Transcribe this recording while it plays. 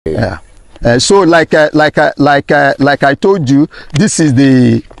Yeah. So like I told you, this is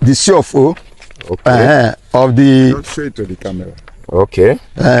the CFO of the. Just show it to the camera. Okay.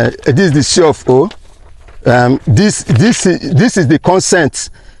 This is the CFO. This is the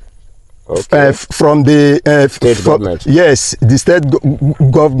consent. Okay. From the state government. Yes, the state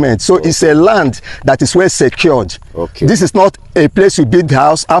government. So it's a land that is well secured. Okay. This is not a place you build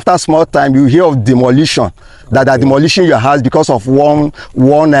house. After small time, you hear of demolition. That are demolishing your house because of one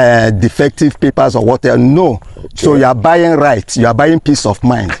defective papers or whatever. No. Okay. So you are buying right. You are buying peace of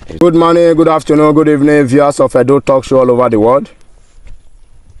mind. Good morning, good afternoon, good evening, viewers of Edo Talk Show all over the world.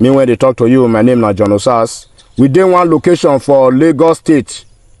 Me when they talk to you, my name is John Osas. We did one location for Lagos State.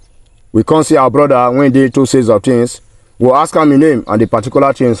 We can't see our brother when they two says of things. We'll ask him his name and the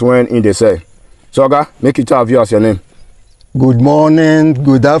particular things when in they say. So, Oga, make it our viewers your name. Good morning,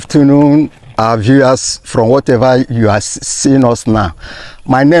 good afternoon, our viewers from whatever you are seeing us now.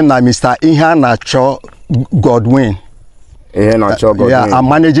 My name is Mr. Ihanacho Godwin. Ihanacho Godwin. Yeah, I'm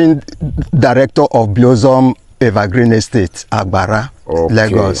managing director of Blossom Evergreen Estate, Agbara,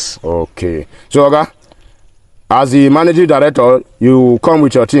 Lagos. Okay. So, Oga, as the managing director, you come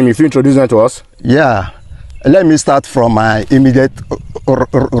with your team. If you introduce them to us. Yeah. Let me start from my immediate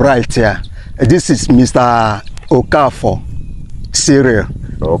right here. This is Mr. Okafor Cyril.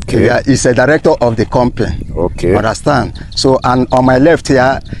 Okay. Yeah, he's a director of the company. Okay. Understand? So, and on my left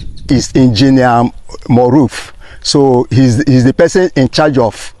here is Engineer Moruf. So he's the person in charge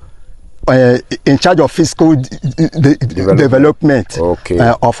of fiscal development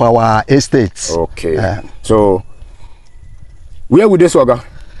okay. Of our estates. Okay. So, where would this work?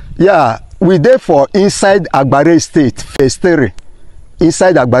 Yeah, we there for inside Agbara Estate, Phase 3.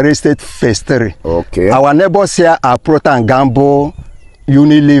 Inside Agbara Estate, Phase 3. Okay. Our neighbors here are Procter & Gamble,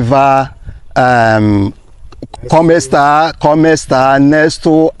 Unilever, Comestar,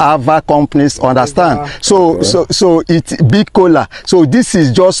 Nesto, Ava companies, understand? So it's big cola. So this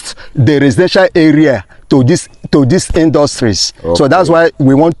is just the residential area to these industries. Okay. So that's why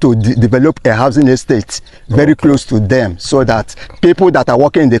we want to develop a housing estate very close to them, so that people that are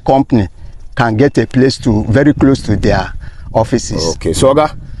working in the company can get a place to very close to their offices. Okay. So Oga,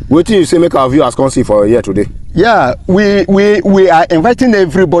 what do you say make our viewers come see for here today? Yeah, we are inviting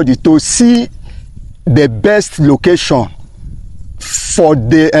everybody to see the best location for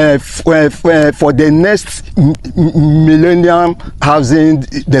the next millennium housing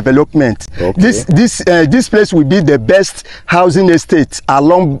development. Okay. This place will be the best housing estate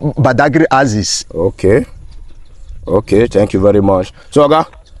along Badagry Axis. Okay. Okay, thank you very much. So Oga,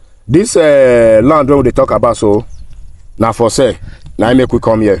 this land where they talk about, so now for sale, now I make we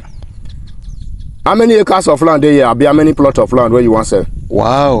come here. How many acres of land there? How many plots of land where you want to sell?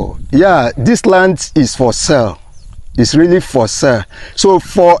 Wow. Yeah, this land is for sale. It's really for sale. So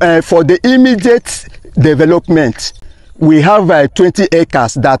for the immediate development, we have 20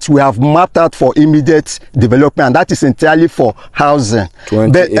 acres that we have mapped out for immediate development, and that is entirely for housing.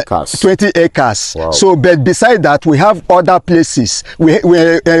 20 acres. 20 acres. Wow. So, but beside that, we have other places.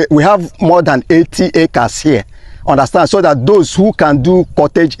 We have more than 80 acres here. Understand? So that those who can do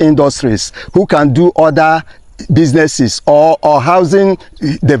cottage industries, who can do other businesses or housing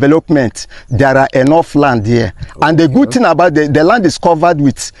development, there are enough land here. Okay. And the good thing about the land is covered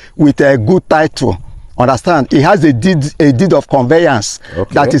with a good title. Understand? It has a deed of conveyance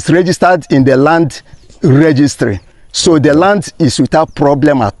that is registered in the land registry. So the land is without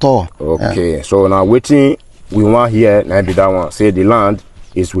problem at all. Okay. So now waiting, we want here, now be that one. Say the land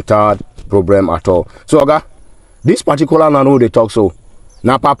is without problem at all. So Oga, this particular land who they talk so,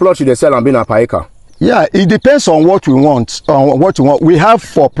 now per plot you they sell and be na per acre. Yeah, it depends on what we want. We have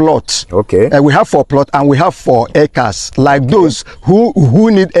 4 plots. Okay. We have 4 plots and we have 4 acres. Like those who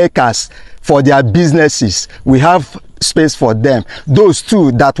need acres for their businesses, we have space for them. Those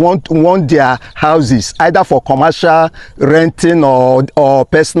two that want their houses either for commercial renting or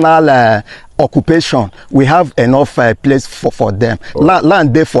personal occupation, we have enough place for them.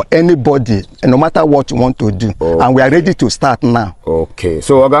 Land there for anybody, no matter what you want to do. And we are ready to start now. Okay.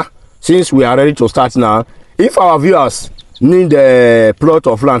 So Oga, since we are ready to start now, if our viewers need a plot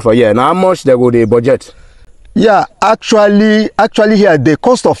of land for here, now how much they go the budget? Yeah, actually here the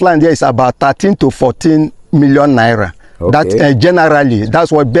cost of land here is about 13 to 14 million naira. Okay. That generally,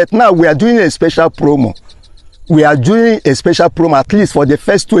 that's what. But now we are doing a special promo. We are doing a special promo at least for the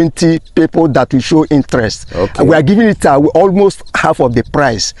first 20 people that will show interest. Okay. We are giving it almost half of the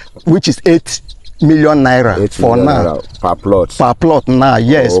price, which is 8 million naira 8 for million now. Naira per plot. Per plot now,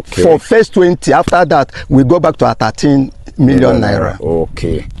 yes. Okay. For first 20. After that, we go back to a 13 million naira.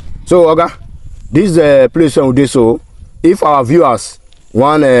 Okay. So Oga, this place we do so. If our viewers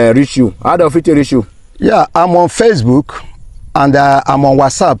one reach you? How do fit reach you? Yeah, I'm on Facebook and I'm on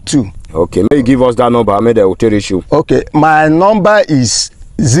WhatsApp too. Okay, may you give us that number, may they will reach you. Okay, my number is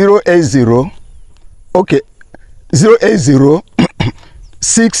 080. Okay, 080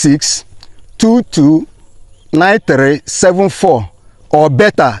 66 22 9374 or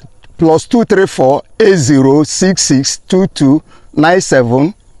better +234 80 66 22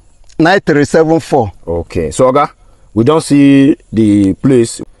 97 9374. Okay, so Oga, we don't see the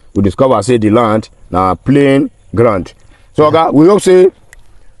place. We discover say the land now plain ground. So Oga, we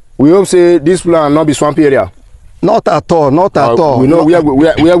hope say this land not be swampy area. Not at all, not at all. We know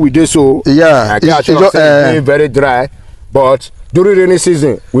where we do so. Yeah, it's very dry, but during rainy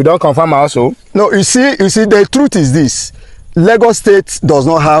season we don't confirm also. No, you see, the truth is this: Lagos State does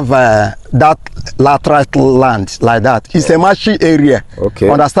not have that lateral land like that. It's a marshy area. Okay.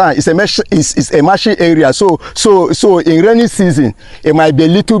 Understand? It's a marshy area. So in rainy season it might be a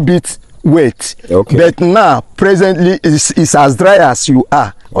little bit wet. Okay. But now presently it's as dry as you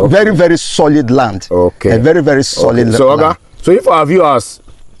are. Okay. Very, very solid land. Okay. A very, very solid land. So Oga, so if our viewers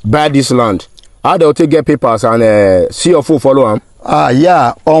buy this land, how they'll take get papers and CFO follow them?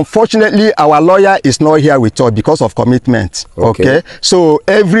 Yeah, unfortunately our lawyer is not here with us because of commitment. Okay, so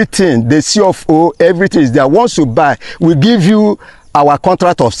everything, the CFO, everything is there. Once you buy, we give you our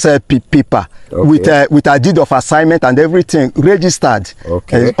contract of sale paper. Okay. With a deed of assignment and everything registered.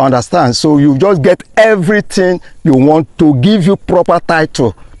 Okay. Understand? So you just get everything you want to give you proper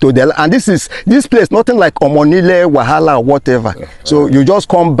title to the, and this place nothing like Omonile, Wahala or whatever. So you just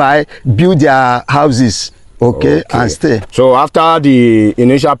come by, build their houses. Okay, and stay. So after the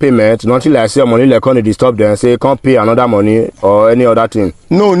initial payment, nothing like say money like can't disturb them, say can't pay another money or any other thing.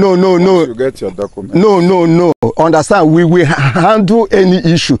 No. You get your document. No. Understand? We will handle any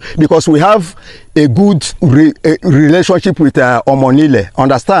issue because we have a good relationship with Omonile.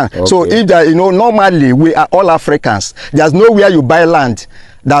 Understand? Okay. So if there, normally we are all Africans. There's nowhere you buy land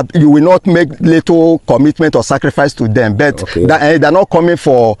that you will not make little commitment or sacrifice to them, but they're not coming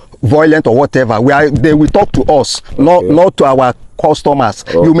for violent or whatever. They will talk to us, not to our customers.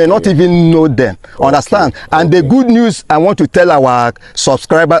 You may not even know them. Understand? And the good news I want to tell our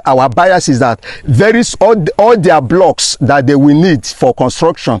subscribers, our buyers, is that all their blocks that they will need for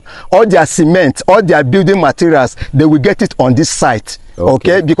construction, all their cement, all their building materials, they will get it on this site.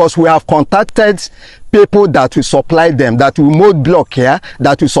 Okay, because we have contacted people that will supply them, that will mold block here,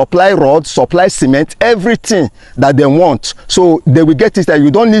 that will supply rods, supply cement, everything that they want. So they will get it there.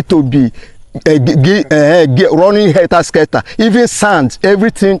 You don't need to be running head skater. Even sand,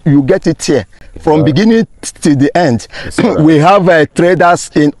 everything, you get it here. From beginning to the end. We have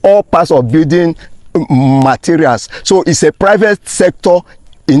traders in all parts of building materials. So it's a private sector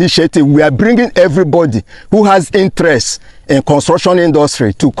initiative. We are bringing everybody who has interest in construction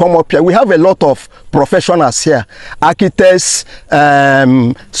industry to come up here. We have a lot of professionals here, architects,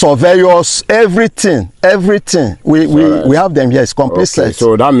 surveyors, everything. We have them here. It's complete set.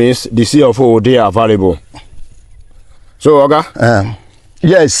 So that means the CFO, they are available. So Oga,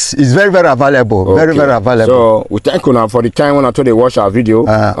 yes, it's very, very available. Very, very available. So we thank you now for the time when I told they watch our video.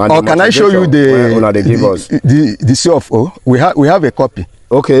 Or can I show you the CFO? We have a copy.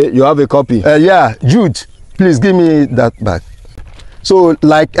 Okay, you have a copy. Yeah, Jude, please give me that back. So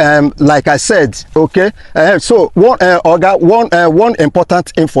like I said, okay. So one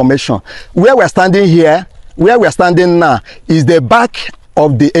important information. Where we're standing here, where we're standing now, is the back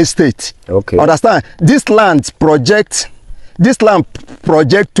of the estate. Okay. Understand? This land project to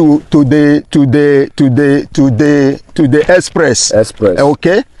the express.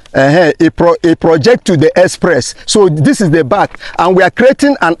 Okay. A project to the express. So this is the back, and we are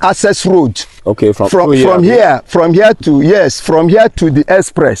creating an access road. Okay, from here to the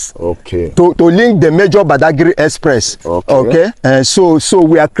express. Okay. To link the major Badagry express. Okay. So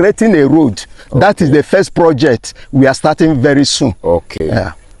we are creating a road. That is the first project we are starting very soon. Okay.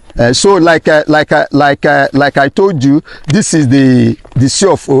 Yeah. So like I told you, this is the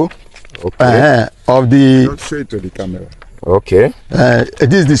CFO of the. Don't show it to the camera. Okay.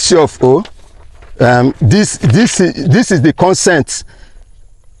 This is the CFO. This is the consent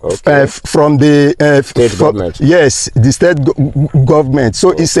from the state government. Yes, the state government. So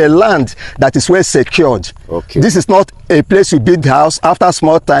it's a land that is well secured. Okay. This is not a place you build house. After a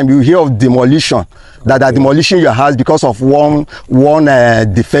small time, you hear of demolition. That are demolishing your house because of one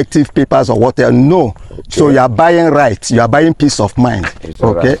defective papers or whatever. No. So you are buying right. You are buying peace of mind.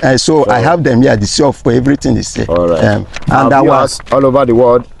 Okay. And so I have them here. The show for everything is here. All right. And that was all over the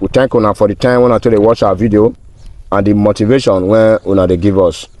world. We thank you for the time when they watch our video and the motivation when they give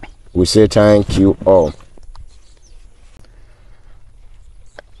us. We say thank you all.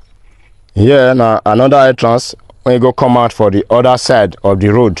 Here now another entrance when you go come out for the other side of the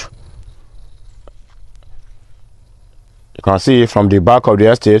road. You can see from the back of the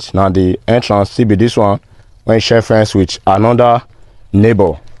estate now the entrance still be this one when you share fence with another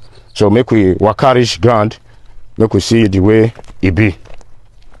neighbor. So make we waka reach ground, make we see the way it be.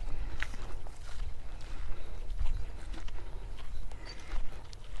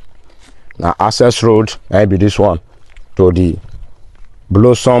 Now access road I be this one to the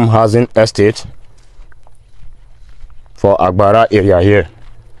Blossom Housing Estate for Agbara area here.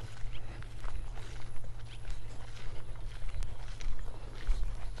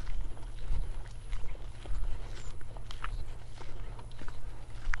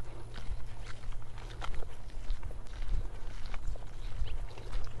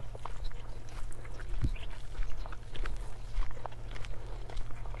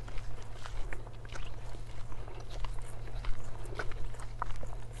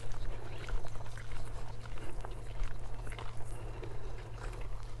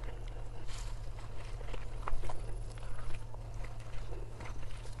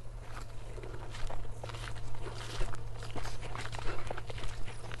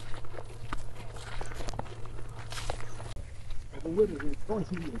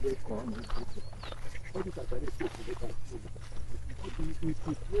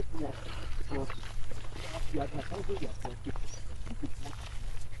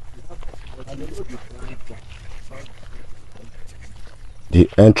 The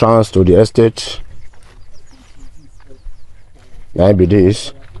entrance to the estate might be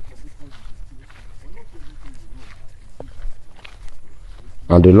this,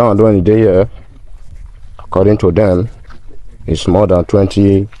 and the land when they here, according to them, is more than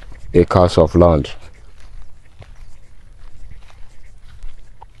 20 acres of land.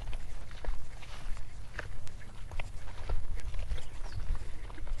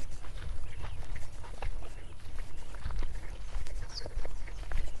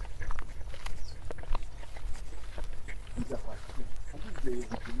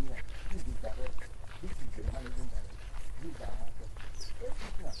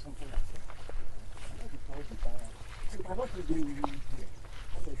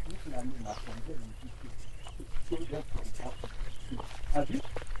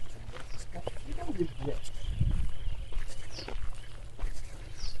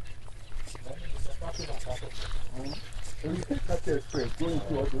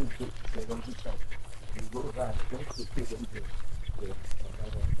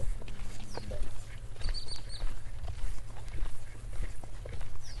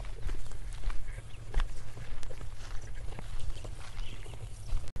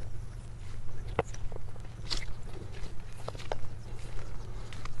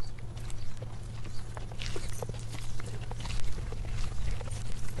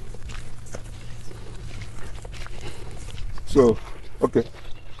 So, okay.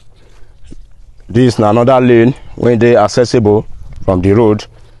 This is another lane when they accessible from the road,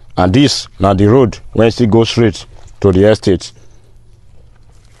 and this now the road when it goes straight to the estate.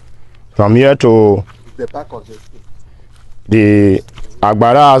 From here to The back of the estate. the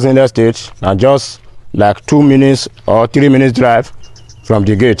Agbara Housing Estate, and just like 2 minutes or 3 minutes drive from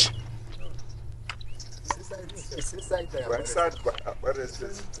the gate. It's inside there. We're inside where is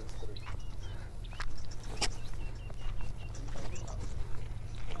this?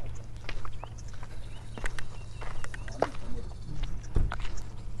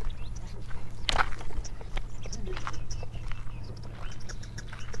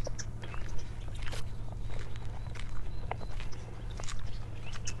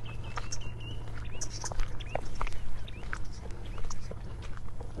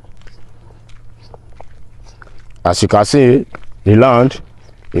 As you can see, the land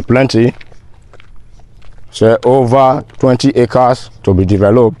is plenty. So over 20 acres to be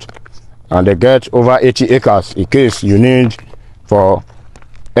developed, and they get over 80 acres in case you need for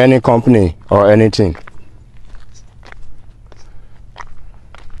any company or anything.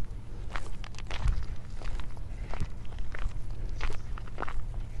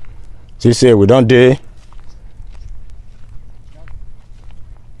 See, say we don't do.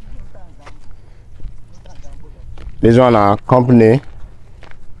 This one a company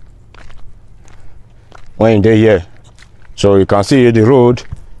when they here, so you can see the road.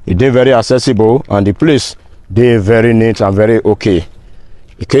 It is very accessible, and the place they very neat and very okay.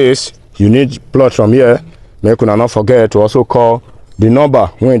 In case you need plot from here, make una not forget to also call the number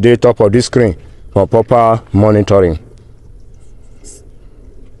when they top of this screen for proper monitoring.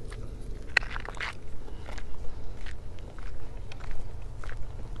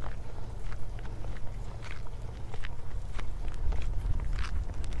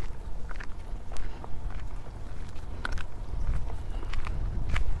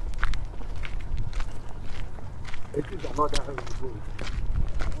 It is another road.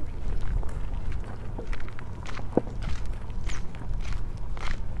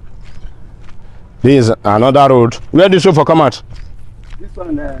 This is another road. Where this road for come out? This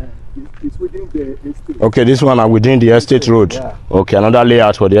one is within the estate. Okay, this one are within the estate road. Yeah. Okay, another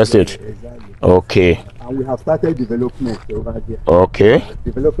layout for the estate. Exactly. Okay. And we have started development over there. Okay.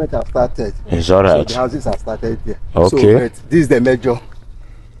 Development have started. It's all right. So the houses have started there. Okay. So this is the major.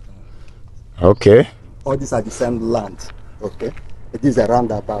 Okay. All these are the same land. Okay. It is a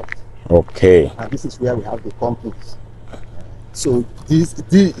roundabout. Okay. And this is where we have the companies. So this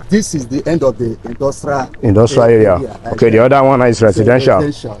is the end of the industrial area. Okay, the other one is residential.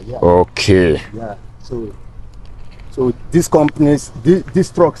 Yeah. Okay. Yeah. So these companies,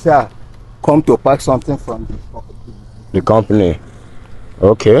 these trucks here come to pack something from The company.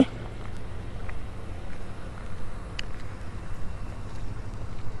 Okay.